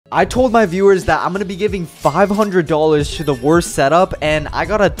I told my viewers that I'm gonna be giving $500 to the worst setup, and I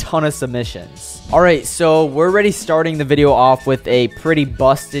got a ton of submissions. Alright, so we're already starting the video off with a pretty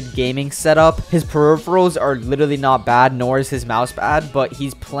busted gaming setup. His peripherals are literally not bad, nor is his mouse pad, but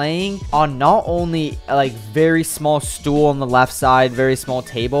he's playing on not only like very small stool on the left side, very small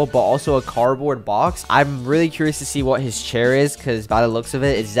table, but also a cardboard box. I'm really curious to see what his chair is, because by the looks of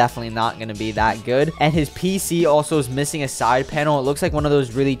it, it's definitely not going to be that good. And his PC also is missing a side panel. It looks like one of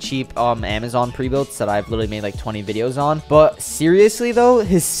those really cheap Amazon pre-builts that I've literally made like 20 videos on. But seriously though,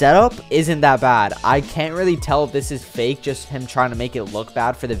 his setup isn't that bad. I can't really tell if this is fake, just him trying to make it look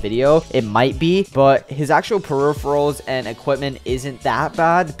bad for the video. It might be, but his actual peripherals and equipment isn't that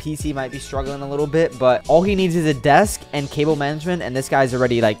bad. The PC might be struggling a little bit, but all he needs is a desk and cable management, and this guy's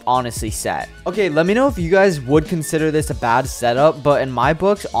already like honestly set. Okay, let me know if you guys would consider this a bad setup, but in my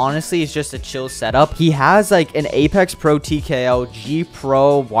books, honestly, it's just a chill setup. He has like an Apex Pro TKO G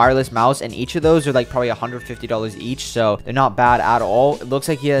Pro wireless mouse, and each of those are like probably $150 each, so they're not bad at all. It looks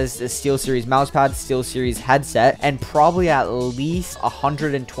like he has a SteelSeries mousepad, SteelSeries headset, and probably at least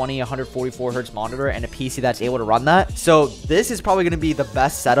 120 144 hertz monitor and a PC that's able to run that. So this is probably going to be the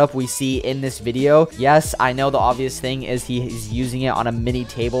best setup we see in this video. Yes, I know the obvious thing is he's using it on a mini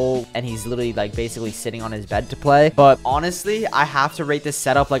table, and he's literally like basically sitting on his bed to play, but honestly, I have to rate this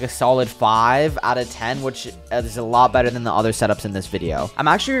setup like a solid 5 out of 10, which is a lot better than the other setups in this video. I'm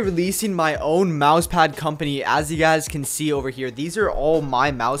actually releasing my own mousepad company. As you guys can see over here, these are all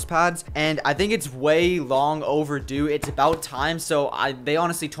my mousepads, and I think it's way long overdue. It's about time. So they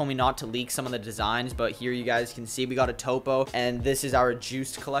honestly told me not to leak some of the designs, but here you guys can see we got a topo, and this is our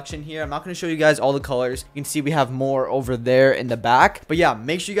juiced collection here. I'm not going to show you guys all the colors. You can see we have more over there in the back, but yeah,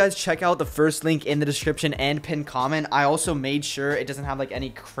 make sure you guys check out the first link in the description and pinned comment. I also made sure it doesn't have like any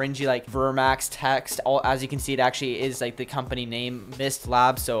cringy like Vermax text. As you can see, it actually is like the company name, Mist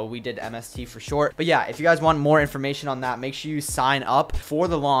Lab, so we did MST for short. But yeah, if you guys want more information on that, make sure you sign up for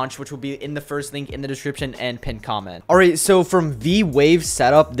the launch, which will be in the first link in the description and pinned comment. All right, so from V-Wave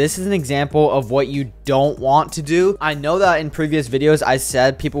setup, this is an example of what you don't want to do. I know that in previous videos I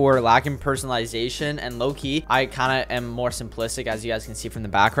said people were lacking personalization, and low-key I kind of am more simplistic, as you guys can see from the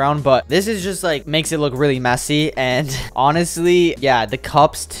background, but this is just like makes it look really messy. And honestly, yeah, the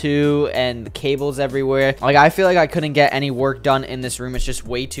cups too, and the cables everywhere. Like, I feel like I couldn't get any work done in this room. It's just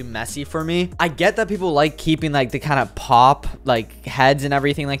way too messy for me. I get that people like keeping like the kind of pop like heads and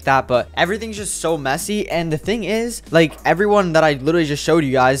everything like that, but everything's just so messy. And the thing is, like, everyone that I literally just showed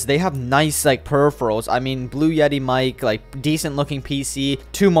you guys, they have nice like peripherals. I mean, Blue Yeti mic, like decent looking PC,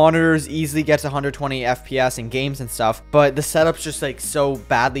 2 monitors, easily gets 120 FPS in games and stuff, but the setup's just like so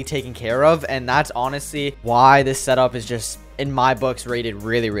badly taken care of, and that's honestly why this setup is just, in my books, rated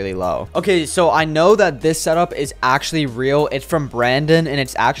really low. Okay, so I know that this setup is actually real. It's from Brandon, and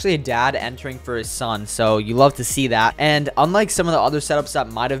it's actually a dad entering for his son, so you love to see that. And unlike some of the other setups that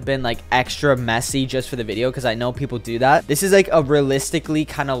might have been like extra messy just for the video, because I know people do that, this is like a realistically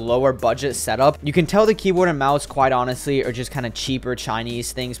kind of lower budget setup. You can tell the keyboard and mouse, quite honestly, are just kind of cheaper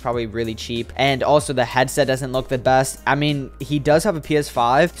Chinese things, probably really cheap. And also the headset doesn't look the best. I mean, he does have a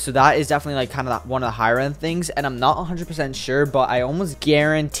PS5, so that is definitely like kind of one of the higher end things, and I'm not 100% sure, but I almost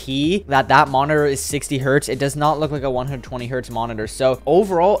guarantee that monitor is 60 hertz. It does not look like a 120 hertz monitor. So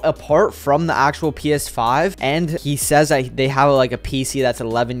overall, apart from the actual PS5, and he says that they have like a PC that's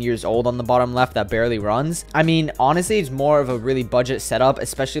 11 years old on the bottom left that barely runs. I mean, honestly, it's more of a really budget setup,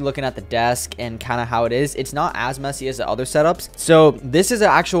 especially looking at the desk and kind of how it is. It's not as messy as the other setups. So this is an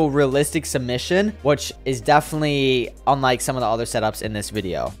actual realistic submission, which is definitely unlike some of the other setups in this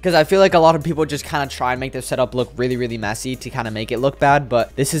video, because I feel like a lot of people just kind of try and make their setup look really messy to kind of make it look bad,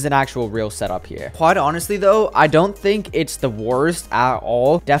 but this is an actual real setup here. Quite honestly though, I don't think it's the worst at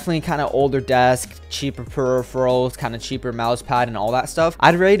all. Definitely kind of older desk, cheaper peripherals, kind of cheaper mouse pad and all that stuff.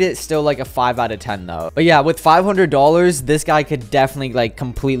 I'd rate it still like a 5 out of 10 though. But yeah, with $500, this guy could definitely like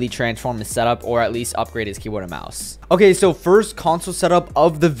completely transform his setup, or at least upgrade his keyboard and mouse. Okay, so first console setup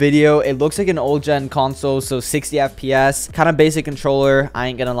of the video. It looks like an old gen console, so 60 FPS, kind of basic controller. I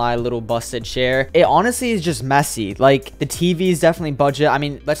ain't gonna lie, a little busted chair. It honestly is just messy. Like, the TV is definitely budget. I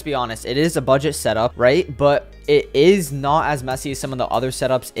mean, let's be honest, it is a budget setup, right? But it is not as messy as some of the other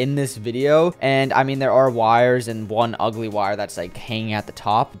setups in this video. And I mean, there are wires and one ugly wire that's like hanging at the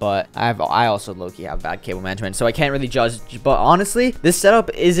top, but I also low-key have bad cable management, so I can't really judge. But honestly, this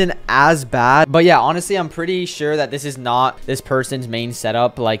setup isn't as bad. But yeah, honestly, I'm pretty sure that this is not this person's main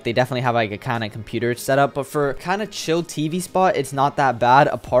setup. Like, they definitely have like a kind of computer setup, but for kind of chill TV spot, it's not that bad,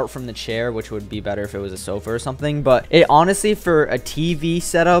 apart from the chair, which would be better if it was a sofa or something. But it honestly, for a TV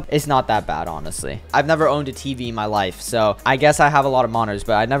setup, it's not that bad, honestly. I've never owned a TV TV in my life, so I guess I have a lot of monitors,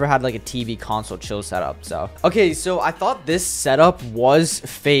 but I never had like a TV console chill setup. So okay, so I thought this setup was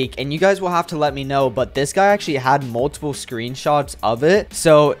fake, and you guys will have to let me know, but this guy actually had multiple screenshots of it.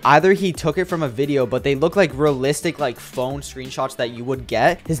 So either he took it from a video, but they look like realistic like phone screenshots that you would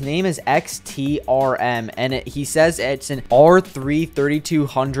get. His name is XTRM, and he says it's an R3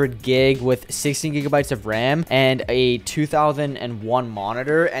 3200 gig with 16 gigabytes of RAM and a 2001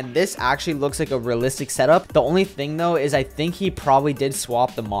 monitor, and this actually looks like a realistic setup. The only thing though is I think he probably did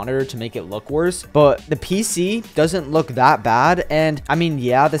swap the monitor to make it look worse, but the PC doesn't look that bad. And I mean,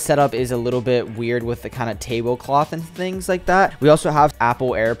 yeah, the setup is a little bit weird with the kind of tablecloth and things like that. We also have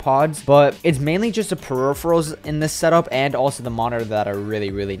Apple AirPods, but it's mainly just the peripherals in this setup and also the monitor that are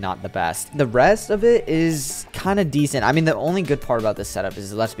really not the best. The rest of it is kind of decent. I mean, the only good part about this setup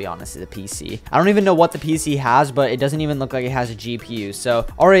is, let's be honest, is the PC. I don't even know what the PC has, but it doesn't even look like it has a GPU. So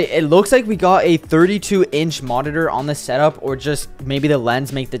all right, it looks like we got a 32-inch monitor on the setup, or just maybe the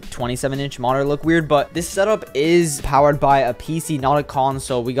lens make the 27-inch monitor look weird, but this setup is powered by a PC, not a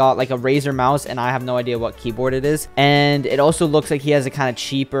console. We got like a Razer mouse, and I have no idea what keyboard it is, and it also looks like he has a kind of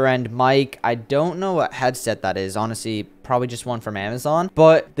cheaper end mic. I don't know what headset that is, honestly. Probably just one from Amazon,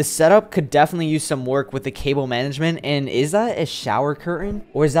 but the setup could definitely use some work with the cable management. And is that a shower curtain,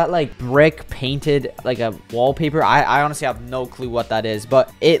 or is that like brick painted like a wallpaper? I honestly have no clue what that is,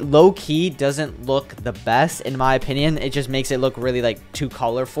 but it low-key doesn't look the best in my opinion. It just makes it look really like too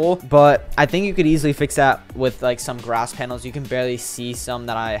colorful, but I think you could easily fix that with like some grass panels. You can barely see some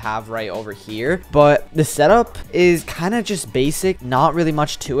that I have right over here, but the setup is kind of just basic, not really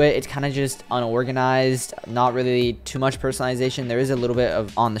much to it. It's kind of just unorganized, not really too much personalization. There is a little bit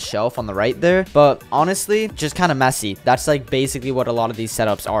of on the shelf on the right there, but honestly just kind of messy. That's like basically what a lot of these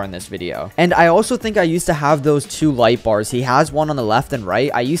setups are in this video. And I also think I used to have those two light bars. He has one on the left and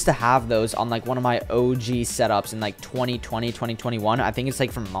right. I used to have those on like one of my OG setups in like 2020 2021. I think it's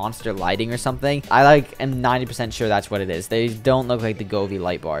like from Monster Lighting or something. I like am 90% sure that's what it is. They don't look like the Govee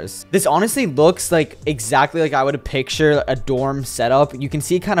light bars. This honestly looks like exactly like I would picture a dorm setup. You can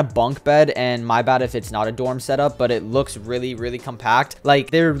see kind of bunk bed, and my bad if it's not a dorm setup, but it looks really compact. Like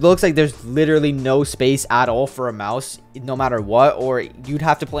there looks like there's literally no space at all for a mouse, no matter what, or you'd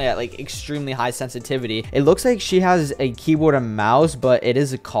have to play at like extremely high sensitivity. It looks like she has a keyboard and mouse, but it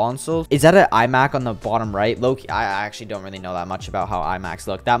is a console. Is that an iMac on the bottom right? Loki, I actually don't really know that much about how iMacs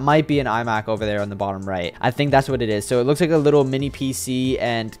look. That might be an iMac over there on the bottom right. I think that's what it is. So it looks like a little mini PC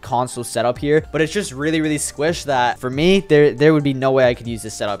and console setup here, but it's just really squished that for me there would be no way I could use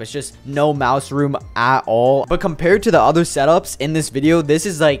this setup. It's just no mouse room at all. But compared to the other setups in this video, this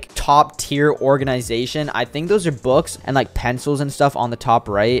is like top tier organization. I think those are books and like pencils and stuff on the top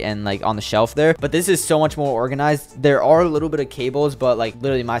right and like on the shelf there, but this is so much more organized. There are a little bit of cables, but like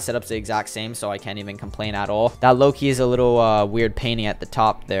literally my setup's the exact same, so I can't even complain at all. That low-key is a little weird painting at the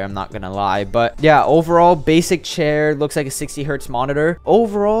top there, I'm not gonna lie. But yeah, overall basic chair, looks like a 60 hertz monitor.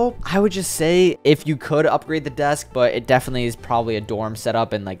 Overall I would just say if you could upgrade the desk, but it definitely is probably a dorm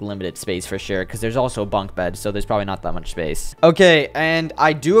setup and like limited space for sure, because there's also a bunk bed, so there's probably not that much space. Okay, and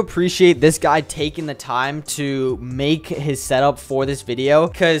I do appreciate this guy taking the time to make his setup for this video,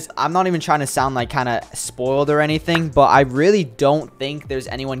 because I'm not even trying to sound like kind of spoiled or anything, but I really don't think there's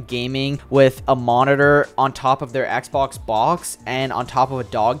anyone gaming with a monitor on top of their Xbox box and on top of a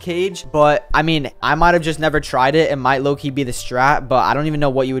dog cage. But I mean, I might have just never tried it. It might low-key be the strat, but I don't even know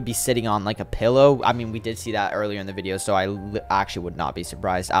what you would be sitting on, like a pillow. I mean, we did see that earlier in the video, so I actually would not be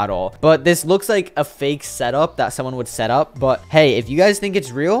surprised at all. But this looks like a fake setup that someone would set up. But hey, if you guys think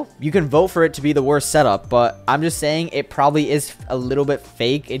it's real, you can vote for it to be the worst setup, but I'm just saying it probably is a little bit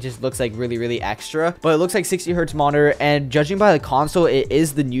fake. It just looks like really extra, but it looks like 60 hertz monitor, and judging by the console, it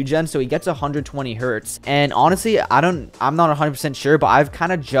is the new gen, so he gets 120 hertz. And honestly, I'm not 100% sure, but I've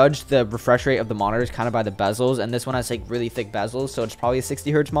kind of judged the refresh rate of the monitors kind of by the bezels, and this one has like really thick bezels, so it's probably a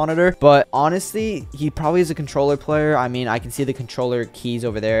 60 hertz monitor. But honestly, he probably is a controller player. I mean, I can see the controller keys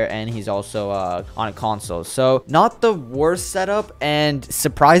over there, and he's also on a console, so not the worst setup. And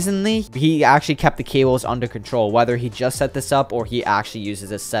surprisingly, he actually kept the cables under control, whether he just set this up or he actually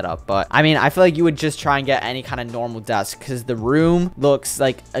uses a setup. But I mean, I feel like you would just try and get any kind of normal desk, because the room looks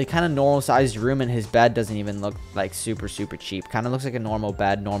like a kind of normal sized room, and his bed doesn't even look like super cheap. Kind of looks like a normal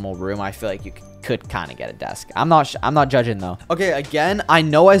bed, normal room. I feel like you could could kind of get a desk. I'm not judging though. Okay, again, I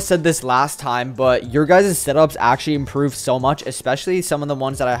know I said this last time, but your guys' setups actually improved so much, especially some of the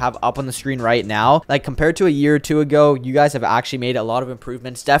ones that I have up on the screen right now. Like compared to a year or two ago, you guys have actually made a lot of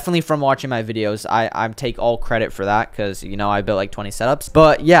improvements, definitely from watching my videos. I take all credit for that because, you know, I built like 20 setups.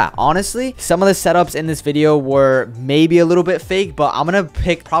 But yeah, honestly, some of the setups in this video were maybe a little bit fake, but I'm gonna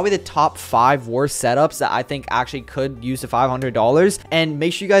pick probably the top 5 worst setups that I think actually could use the $500. And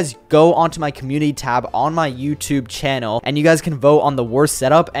make sure you guys go onto my community tab on my YouTube channel and you guys can vote on the worst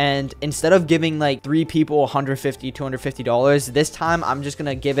setup. And instead of giving like 3 people $150, $250, this time I'm just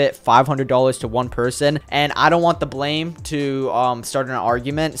gonna give it $500 to one person. And I don't want the blame to start an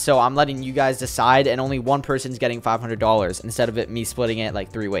argument, so I'm letting you guys decide, and only one person's getting $500 instead of me splitting it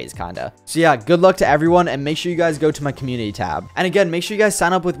like 3 ways kinda. So yeah, good luck to everyone, and make sure you guys go to my community tab. And again, make sure you guys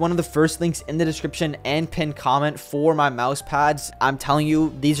sign up with one of the first links in the description and pinned comment for my mouse pads. I'm telling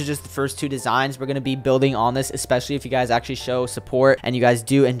you, these are just the first 2 designs. We're gonna be building on this, especially if you guys actually show support and you guys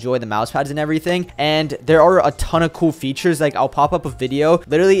do enjoy the mouse pads and everything. And there are a ton of cool features. Like I'll pop up a video,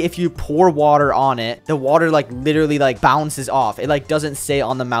 literally if you pour water on it, the water like literally like bounces off. It like doesn't stay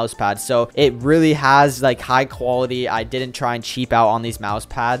on the mouse pad, so it really has like high quality. I didn't try and cheap out on these mouse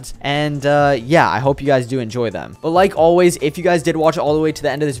pads. And yeah, I hope you guys do enjoy them. But like always, if you guys did watch all the way to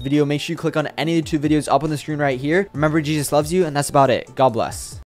the end of this video, make sure you click on any of the 2 videos up on the screen right here. Remember, Jesus loves you, and that's about it. God bless.